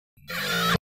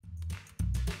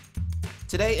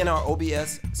Today in our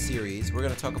OBS series, we're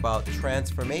going to talk about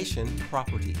transformation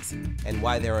properties and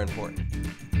why they're important.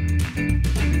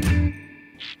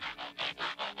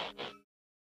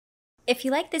 If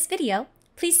you like this video,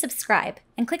 please subscribe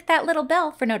and click that little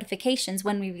bell for notifications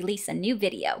when we release a new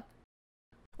video.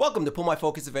 Welcome to Pull My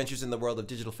Focus Adventures in the World of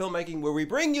Digital Filmmaking, where we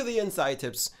bring you the inside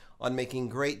tips on making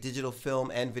great digital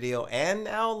film and video and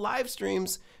now live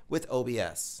streams with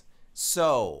OBS.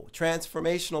 So,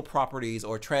 transformational properties,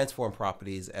 or transform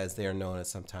properties as they are known as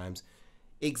sometimes,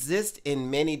 exist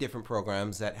in many different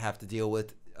programs that have to deal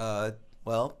with,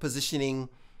 positioning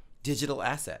digital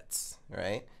assets,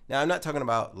 right? Now, I'm not talking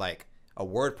about like a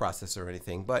word processor or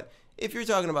anything, but if you're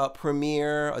talking about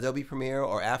Premiere, Adobe Premiere,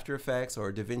 or After Effects,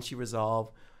 or DaVinci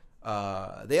Resolve,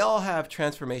 they all have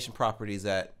transformation properties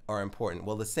that are important.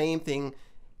 Well, the same thing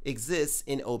exists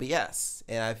in OBS,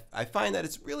 and I find that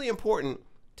it's really important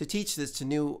to teach this to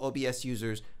new OBS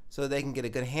users so they can get a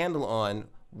good handle on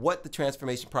what the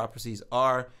transformation properties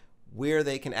are, where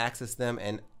they can access them,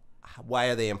 and why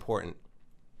are they important.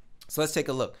 So let's take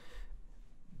a look.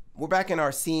 We're back in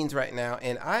our scenes right now,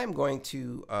 and I'm going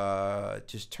to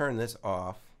just turn this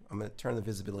off. I'm going to turn the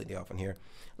visibility off on here.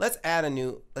 Let's add a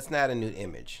new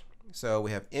image. So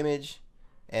we have image,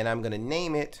 and I'm going to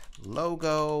name it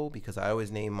logo, because I always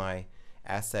name my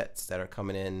assets that are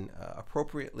coming in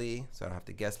appropriately, so I don't have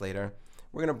to guess later.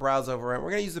 We're going to browse over, and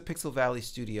we're going to use the Pixel Valley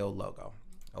Studio logo.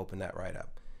 Open that right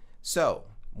up. So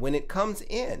when it comes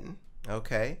in,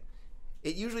 okay,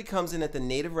 it usually comes in at the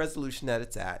native resolution that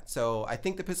it's at. So I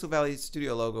think the Pixel Valley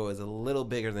Studio logo is a little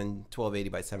bigger than 1280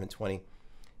 by 720.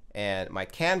 And my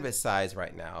canvas size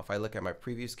right now, if I look at my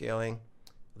preview scaling,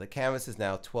 the canvas is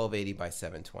now 1280 by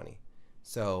 720.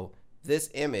 So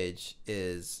this image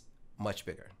is much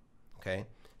bigger. Okay,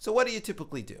 so what do you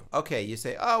typically do? Okay, you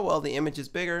say, oh, well, the image is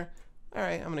bigger. All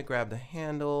right, I'm going to grab the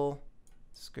handle,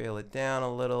 scale it down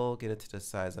a little, get it to the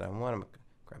size that I want. I'm going to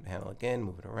grab the handle again,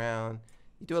 move it around.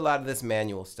 You do a lot of this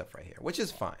manual stuff right here, which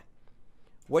is fine.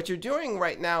 What you're doing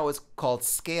right now is called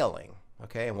scaling,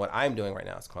 okay? And what I'm doing right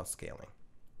now is called scaling.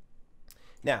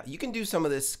 Now, you can do some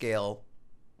of this scale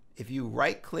if you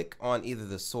right-click on either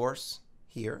the source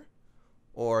here,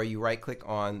 or you right-click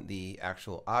on the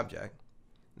actual object.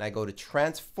 And I go to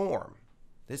transform.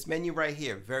 This menu right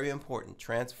here, very important,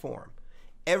 transform.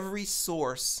 Every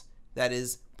source that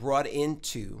is brought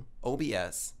into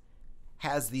OBS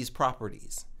has these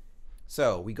properties.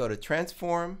 So we go to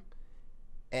transform,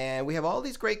 and we have all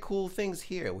these great cool things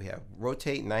here. We have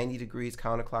rotate 90 degrees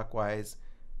counterclockwise,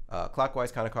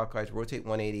 clockwise counterclockwise, rotate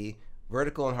 180,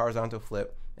 vertical and horizontal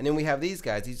flip. And then we have these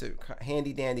guys. These are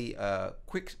handy dandy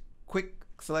quick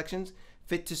selections.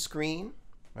 Fit to screen.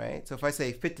 Right? So if I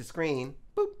say fit to screen,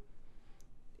 boop,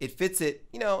 it fits it,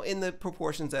 you know, in the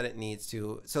proportions that it needs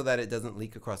to, so that it doesn't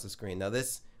leak across the screen. Now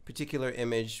this particular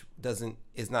image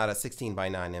is not a 16 by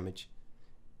 9 image.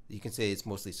 You can say it's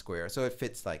mostly square, so it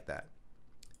fits like that.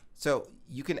 So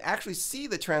you can actually see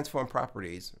the transform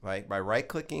properties, right, by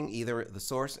right-clicking either the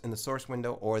source in the source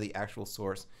window or the actual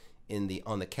source on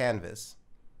the canvas,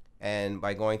 and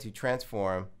by going to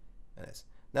transform.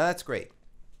 Now that's great.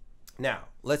 Now,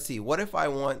 let's see, what if I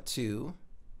want to,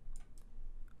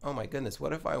 oh my goodness,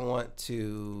 what if I want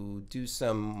to do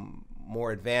some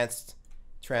more advanced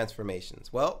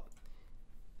transformations? Well,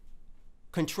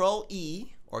 Control E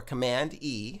or Command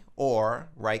E, or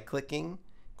right-clicking,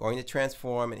 going to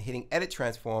transform and hitting Edit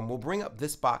Transform will bring up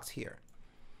this box here.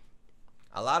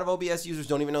 A lot of OBS users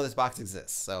don't even know this box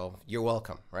exists, so you're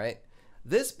welcome, right?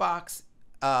 This box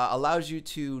allows you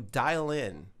to dial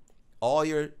in all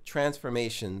your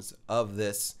transformations of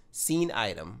this scene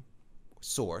item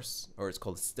source, or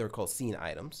they're called scene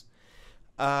items.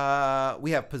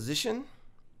 We have position,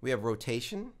 we have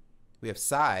rotation, we have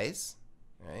size,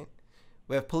 right?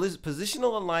 We have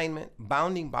positional alignment,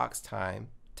 bounding box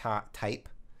type,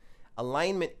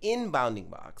 alignment in bounding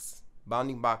box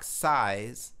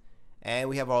size, and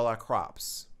we have all our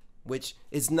crops, which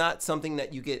is not something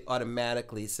that you get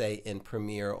automatically, say, in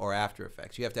Premiere or After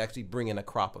Effects. You have to actually bring in a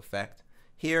crop effect.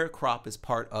 Here, crop is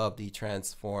part of the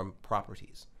transform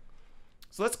properties.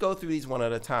 So let's go through these one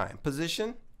at a time.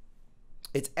 Position,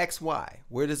 it's XY.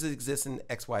 Where does it exist in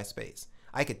XY space?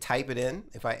 I could type it in.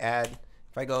 If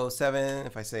I go 7,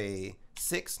 if I say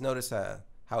 6, notice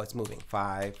how it's moving.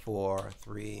 5, 4,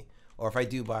 3, or if I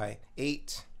do by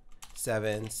 8,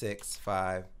 7, 6,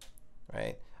 5,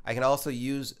 right? I can also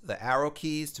use the arrow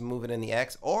keys to move it in the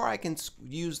X, or I can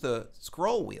use the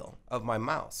scroll wheel of my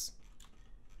mouse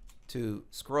to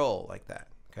scroll like that,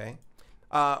 okay?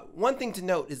 One thing to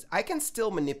note is I can still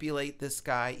manipulate this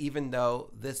guy even though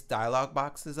this dialog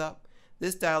box is up.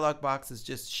 This dialog box is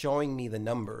just showing me the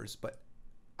numbers, but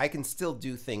I can still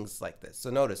do things like this. So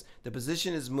notice the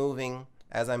position is moving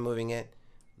as I'm moving it.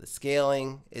 The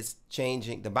scaling is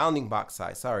changing. The bounding box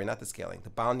size, sorry, not the scaling.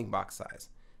 The bounding box size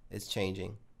is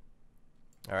changing.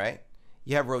 All right.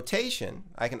 You have rotation.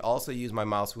 I can also use my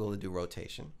mouse wheel to do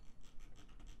rotation.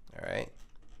 All right.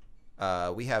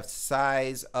 We have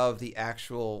size of the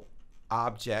actual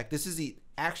object. This is the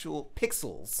actual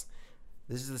pixels.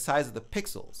 This is the size of the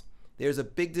pixels. There's a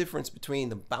big difference between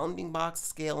the bounding box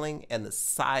scaling and the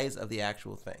size of the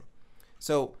actual thing.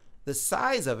 So the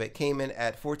size of it came in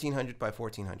at 1400 by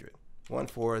 1400.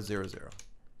 1400.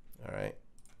 All right.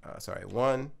 Sorry,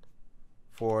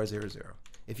 1400.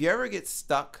 If you ever get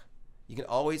stuck, you can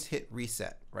always hit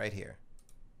reset right here.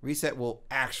 Reset will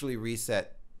actually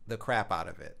reset the crap out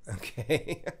of it.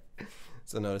 Okay.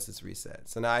 So notice it's reset.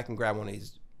 So now I can grab one of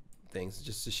these things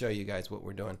just to show you guys what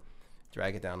we're doing.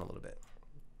 Drag it down a little bit.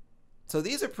 So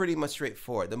these are pretty much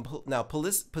straightforward. Now,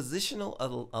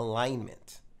 positional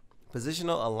alignment.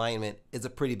 Positional alignment is a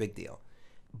pretty big deal.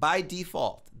 By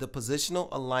default, the positional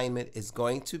alignment is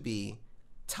going to be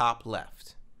top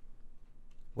left.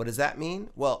 What does that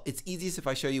mean? Well, it's easiest if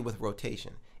I show you with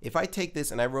rotation. If I take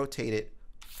this and I rotate it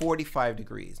 45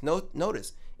 degrees,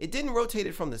 notice it didn't rotate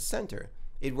it from the center.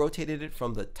 It rotated it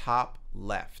from the top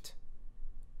left.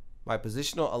 My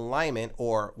positional alignment,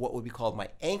 or what would be called my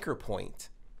anchor point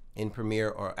in Premiere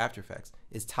or After Effects,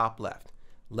 is top left.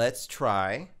 Let's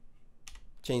try,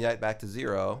 change that back to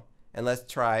 0, and let's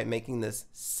try making this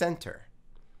center.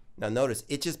 Now notice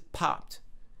it just popped.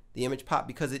 The image popped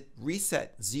because it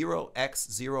reset 0x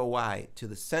 0y to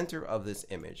the center of this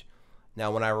image.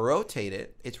 Now when I rotate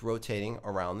it, it's rotating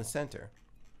around the center.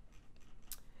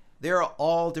 There are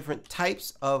all different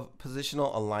types of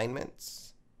positional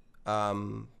alignments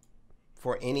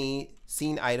for any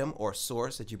scene item or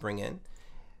source that you bring in.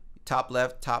 Top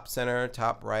left, top center,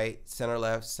 top right, center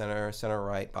left, center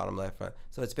right, bottom left, front.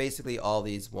 So it's basically all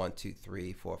these 1, 2,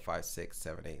 3, 4, 5, 6,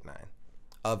 7, 8, 9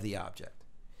 of the object.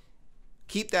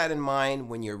 Keep that in mind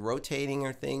when you're rotating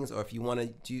or things, or if you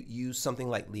want to use something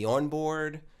like the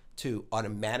onboard to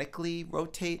automatically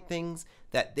rotate things,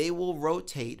 that they will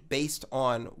rotate based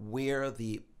on where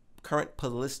the current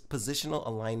positional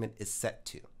alignment is set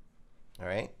to. All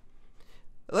right.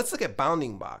 Let's look at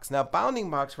bounding box. Now, bounding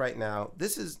box right now,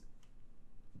 this is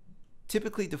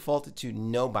typically defaulted to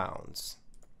no bounds.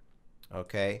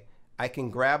 Okay. I can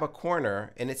grab a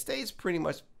corner and it stays pretty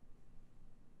much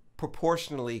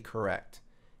proportionally correct,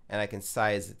 and I can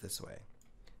size it this way.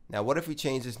 Now, what if we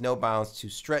change this no bounds to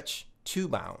stretch to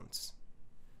bounds?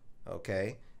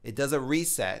 Okay. It does a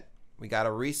reset. We got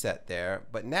a reset there.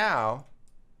 But now,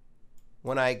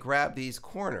 when I grab these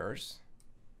corners,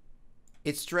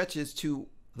 it stretches to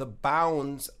the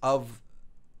bounds of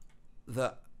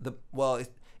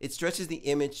it stretches the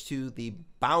image to the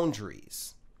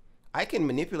boundaries. I can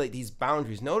manipulate these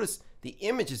boundaries. Notice the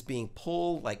image is being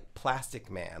pulled like Plastic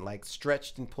Man, like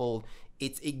stretched and pulled.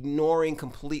 It's ignoring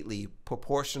completely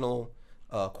proportional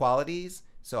qualities.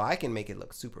 So I can make it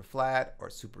look super flat or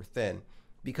super thin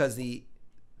because the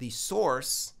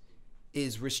source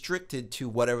is restricted to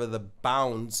whatever the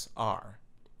bounds are.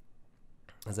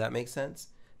 Does that make sense?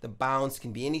 The bounds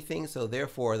can be anything, so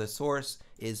therefore the source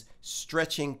is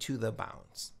stretching to the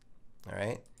bounds. All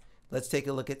right. Let's take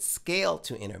a look at scale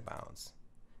to inner bounds.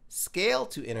 Scale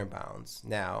to inner bounds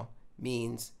now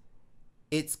means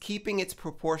it's keeping its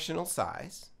proportional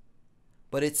size,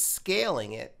 but it's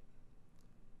scaling it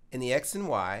in the X and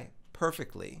Y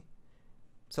perfectly.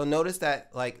 So notice that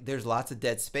like there's lots of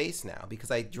dead space now because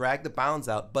I dragged the bounds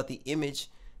out, but the image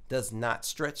does not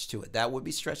stretch to it. That would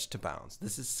be stretched to bounds.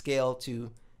 This is scale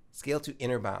to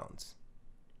inner bounds.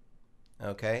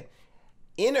 Okay.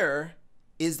 Inner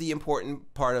is the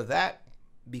important part of that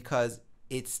because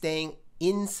it's staying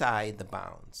inside the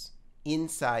bounds.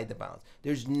 Inside the bounds.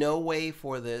 There's no way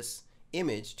for this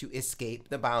image to escape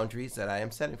the boundaries that I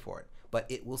am setting for it, but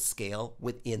it will scale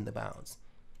within the bounds.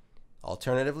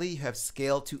 Alternatively, you have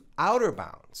scale to outer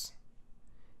bounds.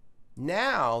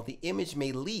 Now the image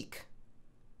may leak.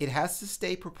 It has to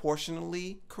stay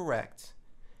proportionally correct,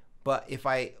 but if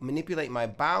I manipulate my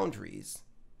boundaries,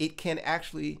 it can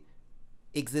actually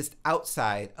exist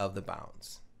outside of the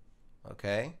bounds.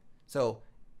 Okay? So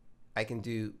I can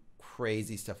do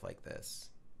crazy stuff like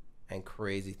this and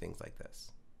crazy things like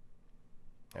this.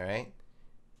 All right?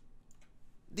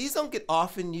 These don't get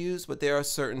often used, but there are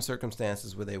certain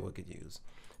circumstances where they will get used.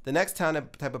 The next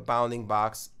type of bounding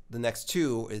box, the next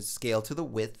two, is scale to the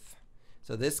width.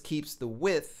 So this keeps the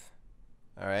width,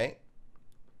 all right?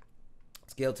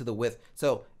 Scale to the width.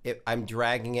 So if I'm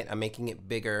dragging it, I'm making it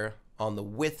bigger on the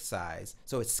width size,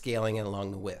 so it's scaling it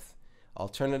along the width.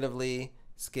 Alternatively,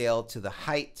 scale to the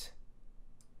height.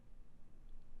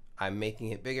 I'm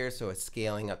making it bigger, so it's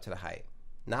scaling up to the height,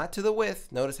 not to the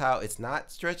width. Notice how it's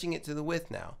not stretching it to the width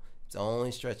now. It's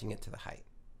only stretching it to the height.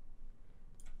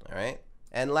 All right.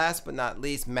 And last but not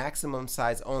least, maximum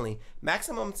size only.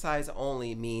 Maximum size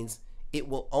only means it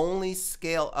will only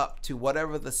scale up to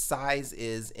whatever the size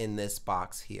is in this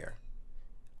box here.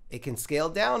 It can scale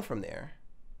down from there,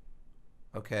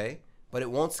 okay, but it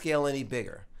won't scale any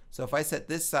bigger. So if I set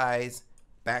this size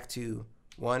back to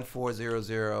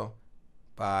 1400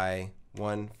 by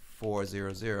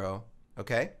 1400,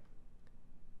 okay,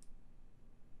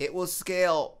 it will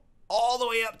scale all the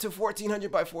way up to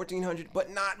 1400 by 1400,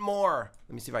 but not more.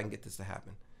 Let me see if I can get this to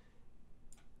happen.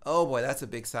 Oh boy, that's a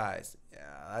big size. Yeah,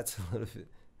 that's a little bit.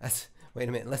 Wait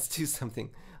a minute. Let's do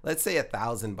something. Let's say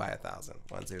 1000 by 1000.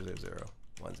 1000,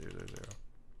 1000.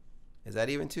 Is that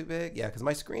even too big? Yeah, because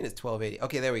my screen is 1280.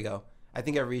 Okay, there we go. I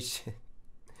think I reached it.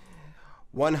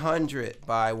 100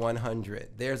 by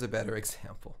 100. There's a better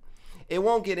example. It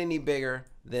won't get any bigger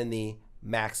than the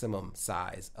maximum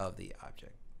size of the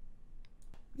object.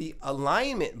 The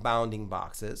alignment bounding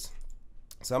boxes.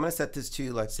 So I'm going to set this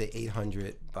to, let's say,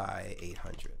 800 by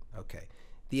 800. Okay.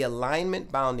 The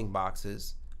alignment bounding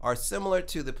boxes are similar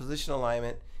to the positional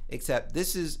alignment, except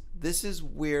this is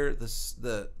where this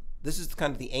is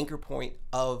kind of the anchor point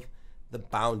of the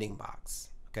bounding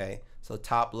box. Okay. So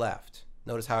top left,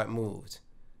 notice how it moved.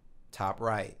 Top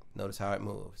right, notice how it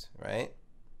moved, right?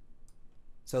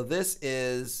 So this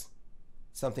is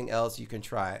something else you can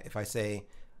try. If I say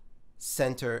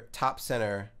center, top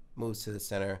center moves to the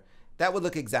center, that would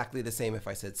look exactly the same if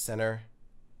I said center,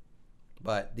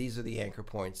 but these are the anchor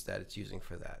points that it's using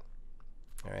for that.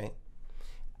 All right.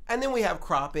 And then we have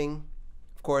cropping.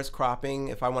 Of course, cropping,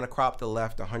 if I want to crop the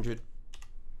left 100,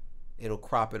 it'll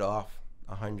crop it off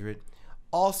 100.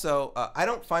 Also, I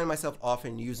don't find myself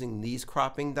often using these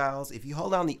cropping dials. If you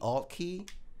hold down the Alt key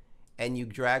and you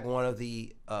drag one of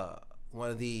the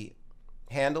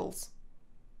handles,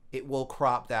 it will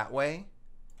crop that way.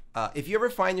 If you ever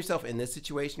find yourself in this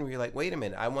situation where you're like, wait a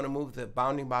minute, I want to move the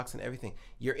bounding box and everything,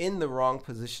 you're in the wrong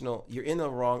positional, you're in the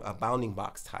wrong bounding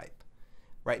box type.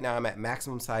 Right now I'm at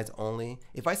maximum size only.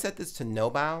 If I set this to no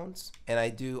bounds and I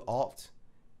do Alt,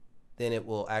 then it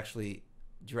will actually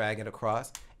drag it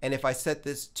across. And if I set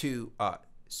this to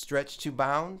stretch to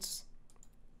bounds,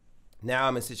 now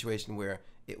I'm in a situation where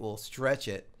it will stretch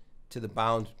it to the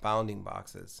bounding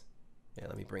boxes. Yeah,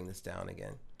 let me bring this down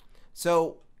again.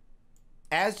 So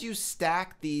as you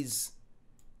stack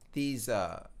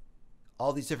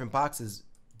all these different boxes,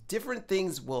 different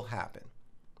things will happen.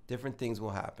 Different things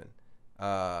will happen.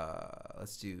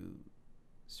 Let's do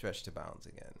stretch to bounds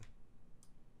again.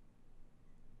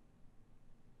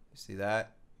 You see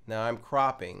that? Now I'm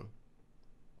cropping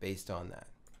based on that.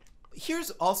 Here's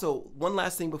also one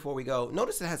last thing before we go.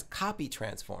 Notice it has copy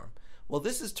transform. Well,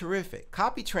 this is terrific.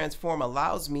 Copy transform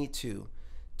allows me to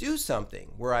do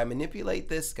something where I manipulate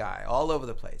this guy all over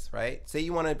the place, right? Say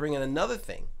you want to bring in another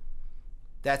thing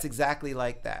that's exactly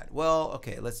like that. Well,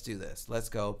 okay, let's do this. Let's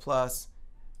go plus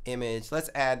image. Let's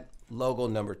add logo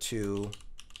number 2,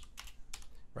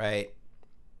 right?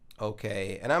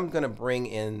 Okay, and I'm going to bring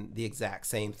in the exact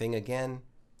same thing again.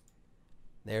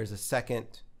 There's a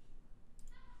second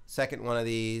one of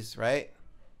these, right?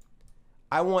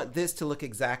 I want this to look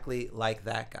exactly like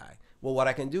that guy. Well, what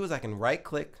I can do is I can right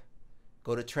click,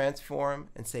 go to transform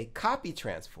and say copy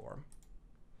transform,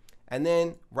 and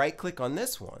then right click on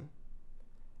this one,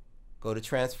 go to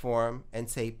transform and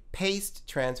say paste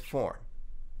transform.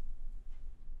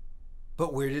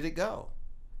 But where did it go?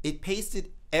 It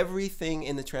pasted everything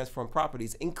in the transform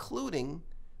properties, including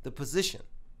the position.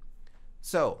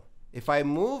 So if I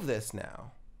move this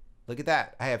now, look at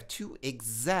that. I have 2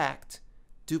 exact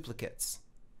duplicates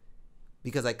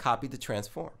because I copied the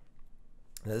transform.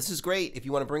 Now this is great if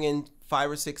you want to bring in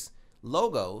 5 or 6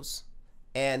 logos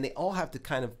and they all have to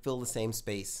kind of fill the same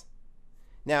space.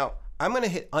 Now I'm going to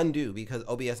hit undo because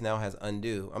OBS now has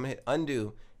undo. I'm going to hit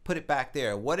undo, put it back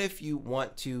there. What if you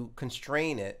want to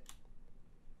constrain it,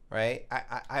 right?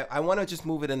 I want to just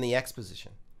move it in the X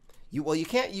position. Well, you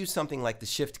can't use something like the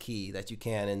shift key that you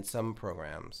can in some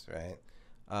programs, right?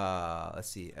 Let's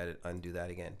see, edit, undo that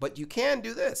again. But you can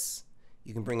do this.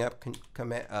 You can bring up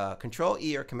Control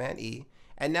E or Command E,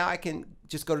 and now I can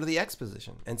just go to the X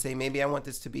position and say maybe I want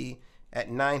this to be at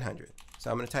 900.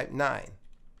 So I'm going to type 9.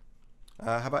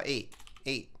 How about 8?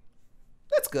 8.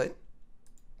 That's good.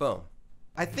 Boom.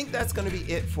 I think that's going to be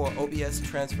it for OBS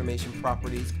transformation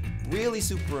properties. Really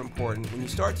super important. When you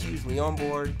start to use Leon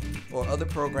Board or other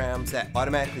programs that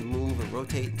automatically move and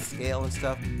rotate and scale and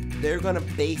stuff, they're going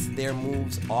to base their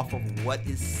moves off of what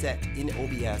is set in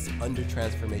OBS under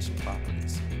transformation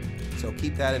properties. So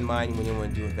keep that in mind when you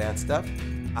want to do advanced stuff.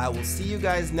 I will see you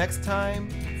guys next time.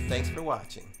 Thanks for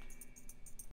watching.